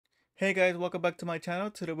Hey guys, welcome back to my channel.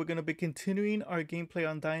 Today we're going to be continuing our gameplay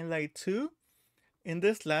on Dying Light 2. In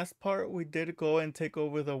this last part, we did go and take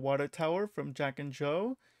over the water tower from Jack and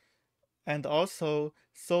Joe. And also,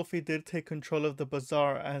 Sophie did take control of the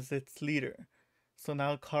bazaar as its leader. So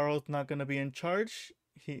now Carl's not going to be in charge.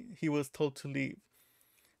 He was told to leave.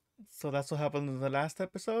 So that's what happened in the last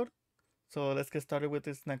episode. So let's get started with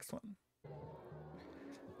this next one.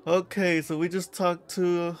 Okay, so we just talked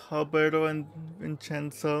to Alberto and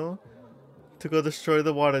Vincenzo to go destroy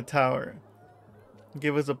the water tower.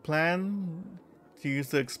 Give us a plan to use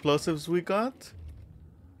the explosives we got.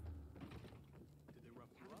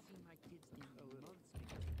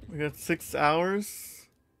 We got 6 hours.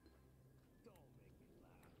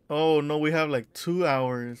 Oh no, we have like 2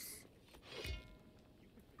 hours.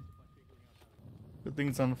 The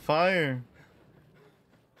thing's on fire.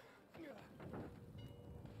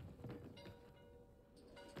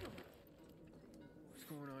 What's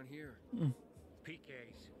going on here?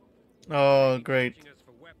 PKs. Oh, great. Us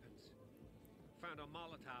for weapons. Found our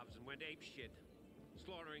Molotovs and went apeshit,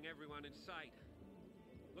 slaughtering everyone in sight.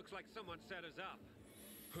 Looks like someone set us up.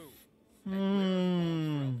 Who?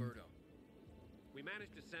 And where Alberto? We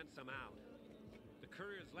managed to send some out. The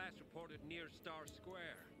couriers last reported near Star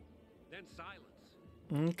Square. Then silence.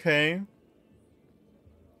 Okay.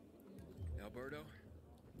 Alberto,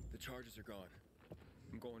 the charges are gone.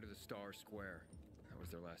 I'm going to the Star Square. That was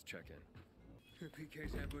their last check-in. The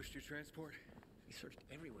PKs ambushed your transport? They searched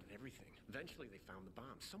everyone and everything. Eventually, they found the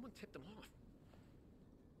bomb. Someone tipped them off.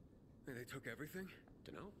 And they took everything?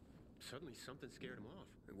 Dunno. Suddenly, something scared them off.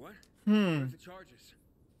 And what? Where's the charges?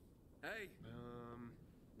 Hey!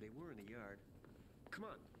 They were in the yard. Come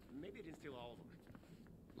on. Maybe they didn't steal all of them.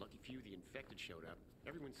 Lucky few, the infected showed up.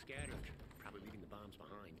 Everyone scattered. Probably leaving the bombs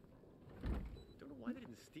behind. Don't know why they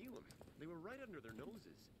didn't steal them. They were right under their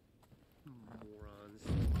noses. Morons.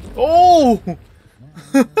 Oh!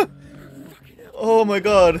 Oh my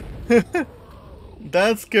god.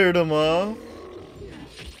 That scared him off.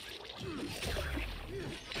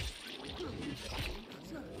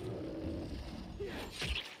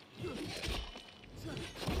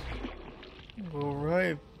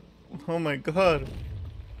 Alright. Oh my god.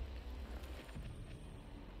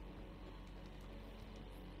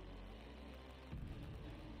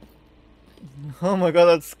 Oh my god,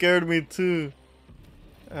 that scared me too.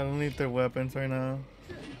 I don't need their weapons right now.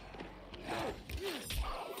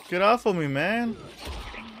 Get off of me, man.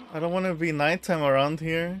 I don't want to be nighttime around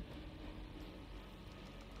here.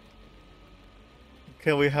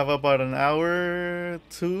 Okay, we have about an hour,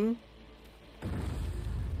 2.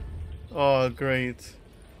 Oh, great.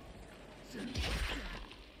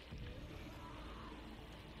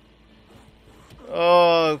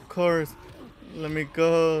 Oh, of course. Let me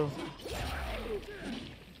go.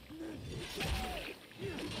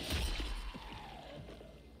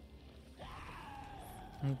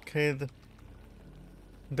 Okay,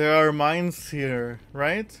 there are mines here,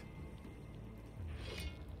 right?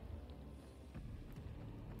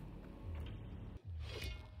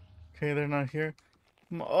 Okay, they're not here.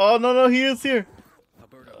 Oh, no, he is here.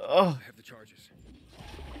 Alberto, Oh. I have the charges.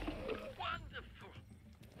 Wonderful.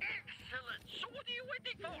 Excellent. So what are you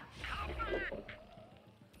waiting for? Come back.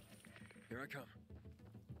 Here I come.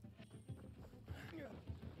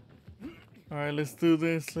 Alright, let's do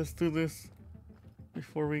this. Let's do this.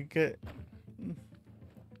 Before we get...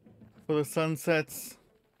 For the sun sets.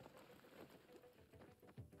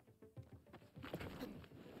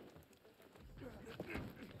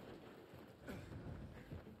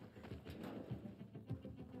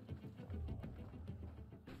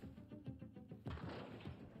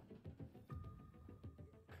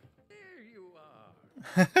 There you are.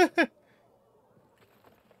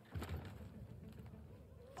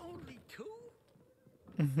 Only 2?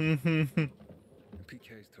 The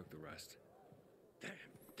PKs took the rest.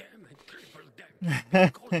 Damn it, triple damn.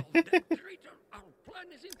 Call all them traitor. Our plan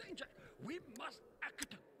is in danger. We must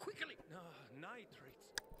act quickly. No,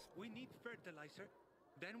 nitrates. We need fertilizer.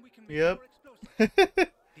 Then we can make Yep. more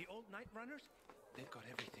explosives. The old night runners, they've got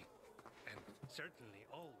everything. And certainly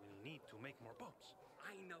all we'll need to make more bombs.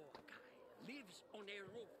 I know a guy. Lives on a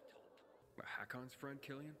rooftop. Hakon's friend,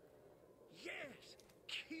 Killian? Yes,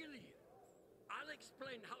 Killian. I'll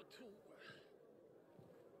explain how to.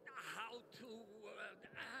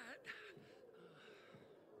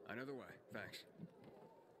 I know the way. Thanks.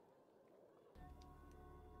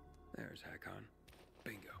 There's Hakon.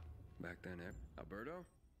 Bingo. Back then, Alberto,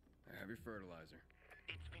 I have your fertilizer.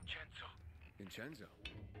 It's Vincenzo. Vincenzo?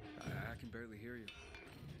 I can barely hear you.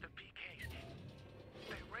 The PKs.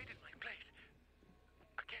 They raided my place.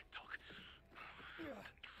 I can't talk.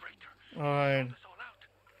 Traitor. Alright. Sold us all out.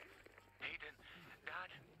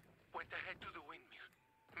 head to the windmill.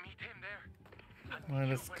 Meet him there. Alright,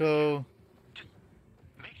 let's go. Just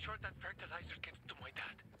make sure that fertilizer gets to my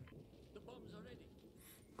dad. The bombs are ready.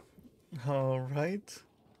 Alright.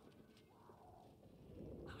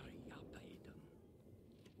 Hurry up, Aiden.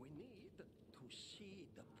 We need to see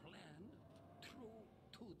the plan through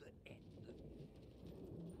to the end.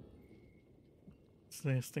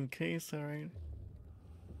 Just in case, alright.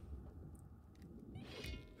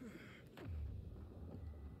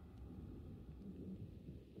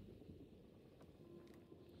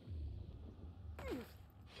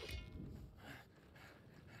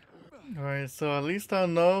 Alright, so at least I'll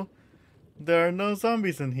know there are no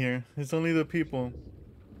zombies in here. It's only the people. And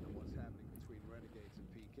what's happening between renegades and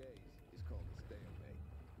PKs is called a stalemate.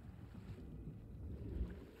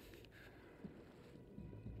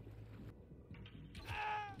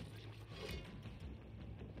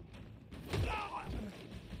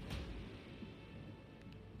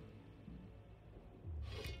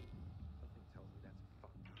 Something tells me that's fucked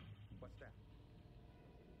up. What's that?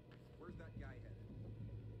 Where's that guy headed?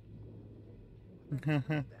 What the hell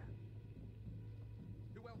is that?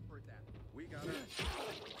 Who else heard that? We got it. Someone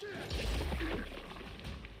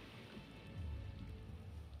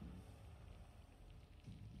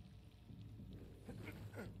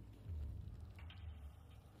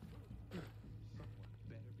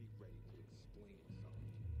better be ready to explain something. We're not alone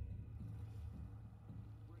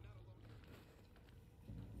here.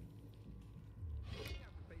 We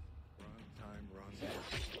have to face run, time, run.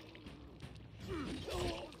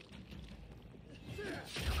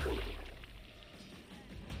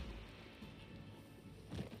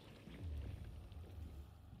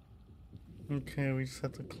 Okay, we just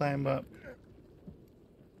have to climb up.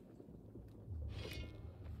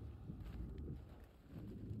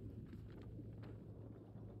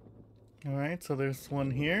 Alright, so there's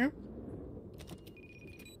one here.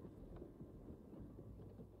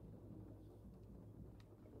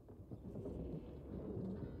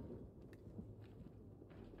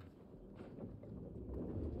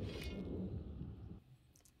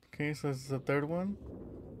 Okay, so this is the third one.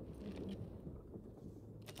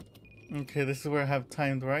 Okay, this is where I have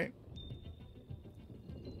timed, right?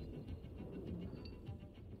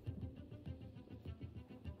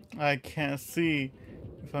 I can't see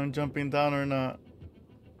if I'm jumping down or not.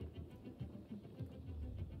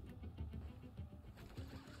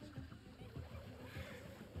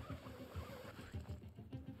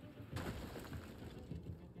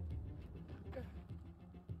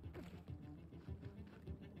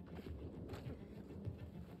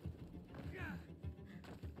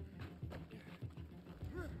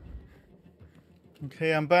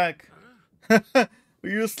 Okay, I'm back. Were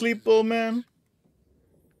you asleep, old man?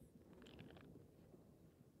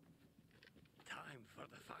 Time for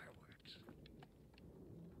the fireworks.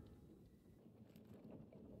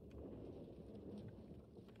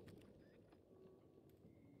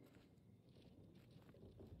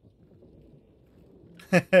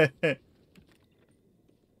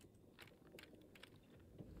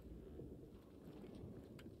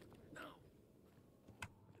 No.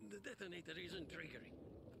 The detonator isn't triggering.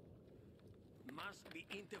 Must be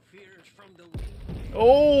interference from the wind.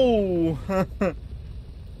 Oh!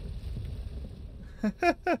 It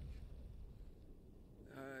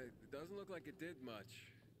doesn't look like it did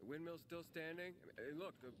much. The windmill's still standing.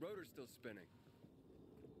 Look, the rotor's still spinning.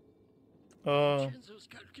 Vincenzo's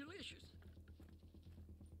calculations.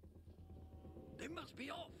 They must be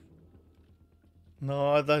off.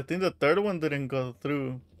 No, I think the third one didn't go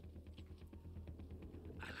through.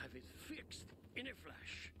 I'll have it fixed in a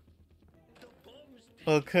flash. The bomb's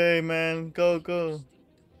Okay, man, go, go.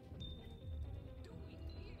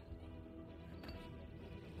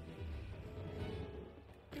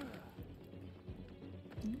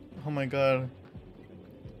 Oh my god.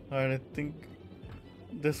 Alright, I think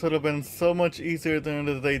this would have been so much easier during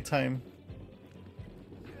the daytime.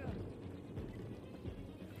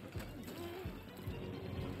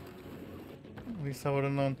 At least I would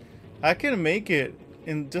have known. I can make it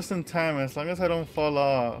just in time as long as I don't fall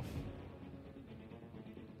off.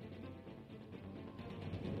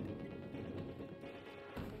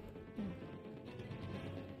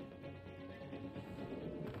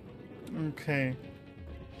 Okay.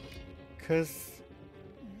 Because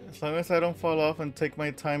as long as I don't fall off and take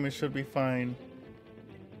my time, it should be fine.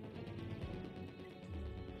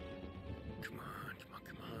 Come on, come on,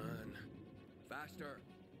 come on. Faster.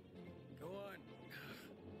 Go on.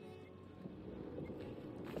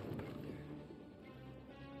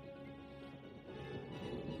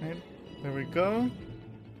 Right, there we go.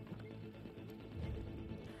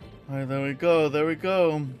 Alright, there we go, there we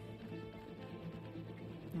go.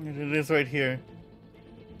 And it is right here.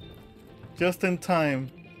 Just in time.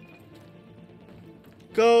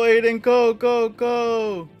 Go, Aiden, go, go,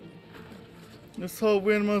 go! This whole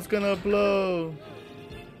windmill's gonna blow.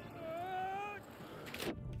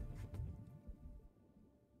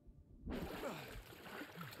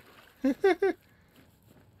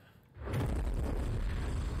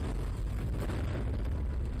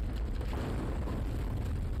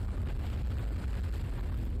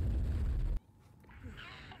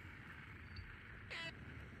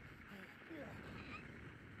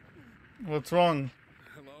 What's wrong?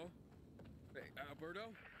 Hello? Hey,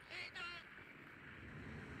 Alberto?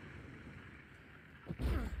 I'm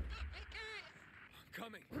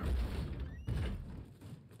coming.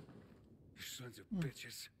 You sons of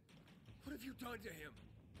bitches. What have you done to him?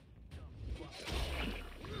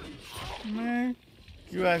 Man,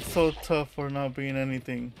 you act so tough for not being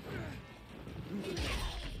anything.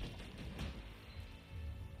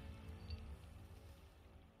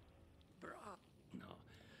 No,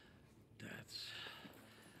 that's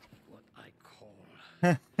what I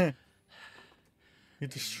call. You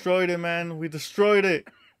destroyed it, man. We destroyed it.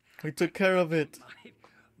 We took care of it.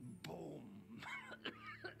 Boom.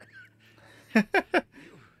 you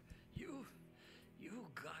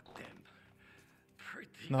got them. Pretty.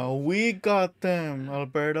 No, we got them,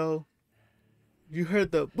 Alberto. You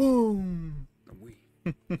heard the boom. We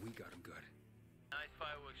got him good. Nice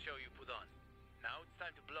fireworks show you put on. Now it's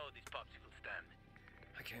time to blow this popsicle stand.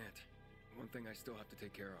 I can't. One thing I still have to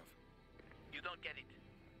take care of. You don't get it.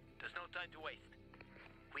 There's no time to waste.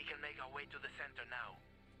 We can make our way to the center now.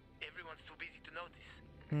 Everyone's too busy to notice.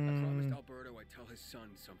 I promised Alberto I'd tell his son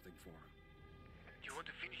something for him. Do you want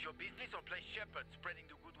to finish your business or play shepherd, spreading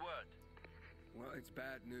the good word? Well, it's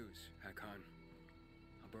bad news, Hakon.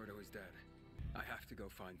 Alberto is dead. I have to go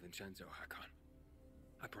find Vincenzo, Hakon.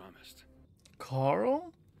 I promised.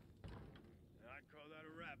 Carl? I'd call that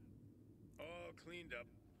a wrap. All cleaned up.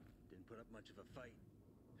 Didn't put up much of a fight.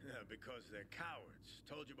 Yeah, because they're cowards.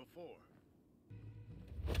 Told you before.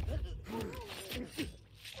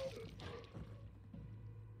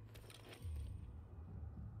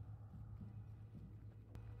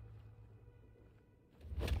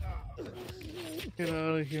 Get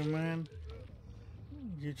out of here, man.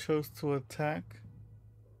 You chose to attack.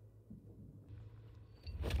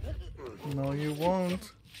 No, you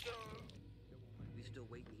won't. We still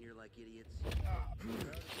waiting here like idiots.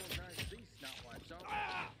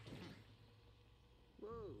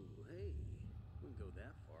 Whoa, hey, wouldn't go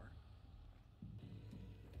that far.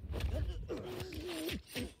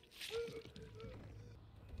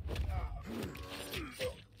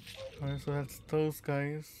 Alright, so that's those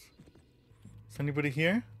guys. Is anybody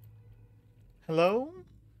here? Hello?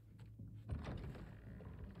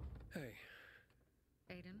 Hey,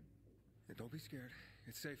 Aiden? don't be scared.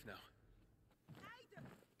 It's safe now.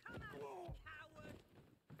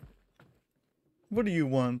 What do you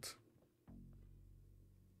want?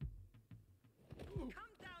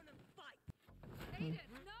 Aiden,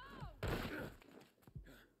 no!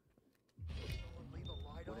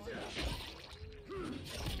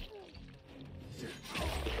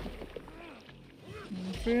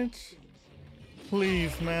 Bitch.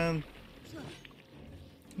 Please, man.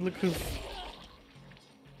 Look who's...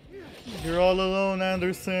 You're all alone,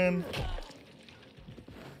 Anderson.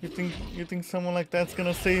 You think someone like that's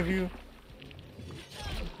gonna save you?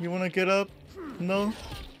 You wanna get up? No?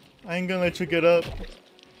 I ain't gonna let you get up.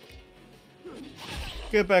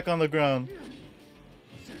 Get back on the ground.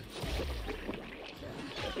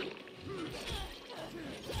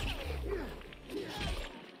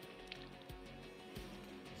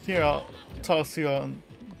 Here, I'll toss you on.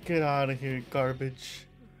 Get out of here, garbage.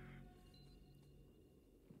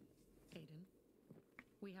 Aiden,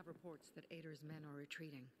 we have reports that Ader's men are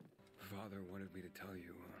retreating. Father wanted me to tell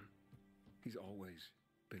you, he's always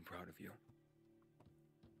been proud of you.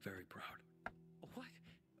 Very proud. What?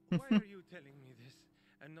 Why are you telling me this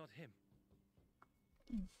and not him?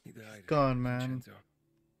 He died. Gone, man. Vincenzo.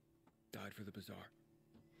 Died for the bazaar.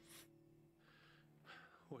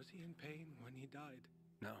 Was he in pain when he died?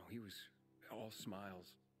 No, he was all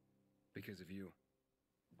smiles. Because of you.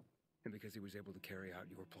 And because he was able to carry out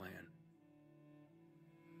your plan.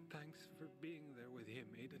 Thanks for being there with him,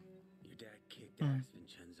 Aiden. Your dad kicked ass,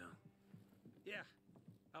 Vincenzo. Yeah,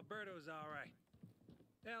 Alberto's all right.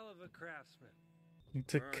 Hell of a craftsman. You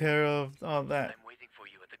took care of all that. I'm waiting for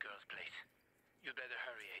you at the girl's place. You'd better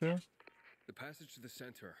hurry, Aiden. Yeah. The passage to the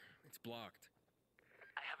center. It's blocked.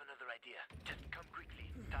 I have another idea. Just come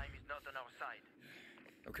quickly. Time is not on our side.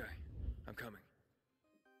 Okay, I'm coming.